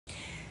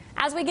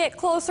As we get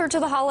closer to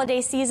the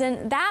holiday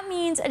season, that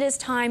means it is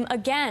time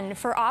again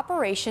for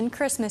Operation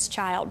Christmas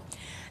Child.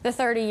 The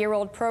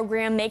 30-year-old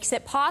program makes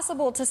it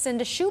possible to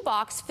send a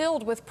shoebox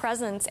filled with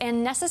presents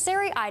and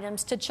necessary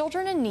items to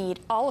children in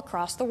need all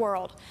across the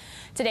world.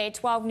 Today,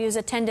 12 News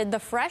attended the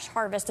Fresh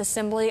Harvest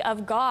Assembly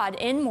of God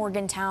in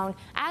Morgantown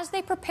as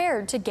they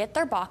prepared to get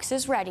their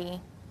boxes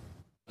ready.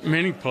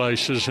 Many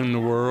places in the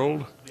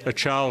world, a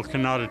child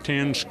cannot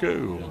attend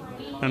school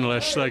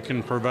unless they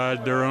can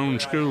provide their own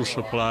school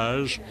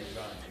supplies.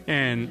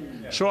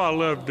 And so I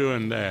love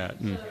doing that.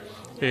 And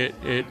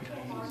it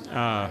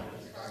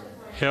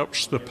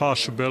helps the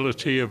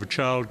possibility of a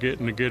child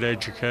getting a good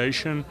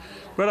education.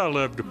 But I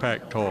love to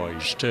pack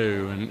toys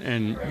too,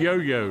 and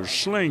yo-yos,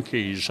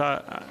 slinkies,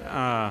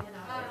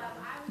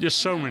 just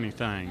so many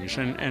things.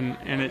 And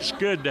it's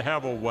good to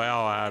have a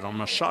wow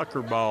item, a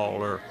soccer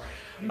ball,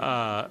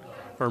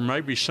 or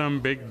maybe some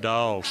big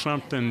doll,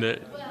 something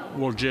that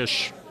will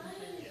just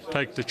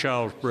take the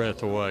child's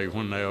breath away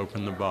when they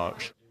open the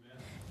box.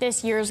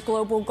 This year's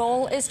global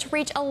goal is to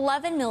reach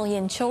 11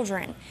 million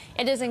children.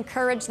 It is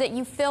encouraged that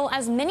you fill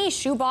as many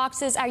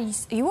shoeboxes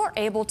as you are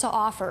able to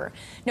offer.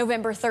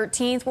 November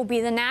 13th will be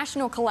the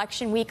National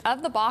Collection Week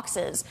of the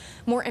Boxes.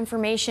 More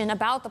information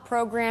about the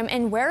program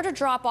and where to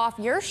drop off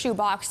your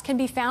shoebox can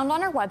be found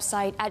on our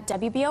website at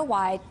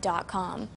WBOY.com.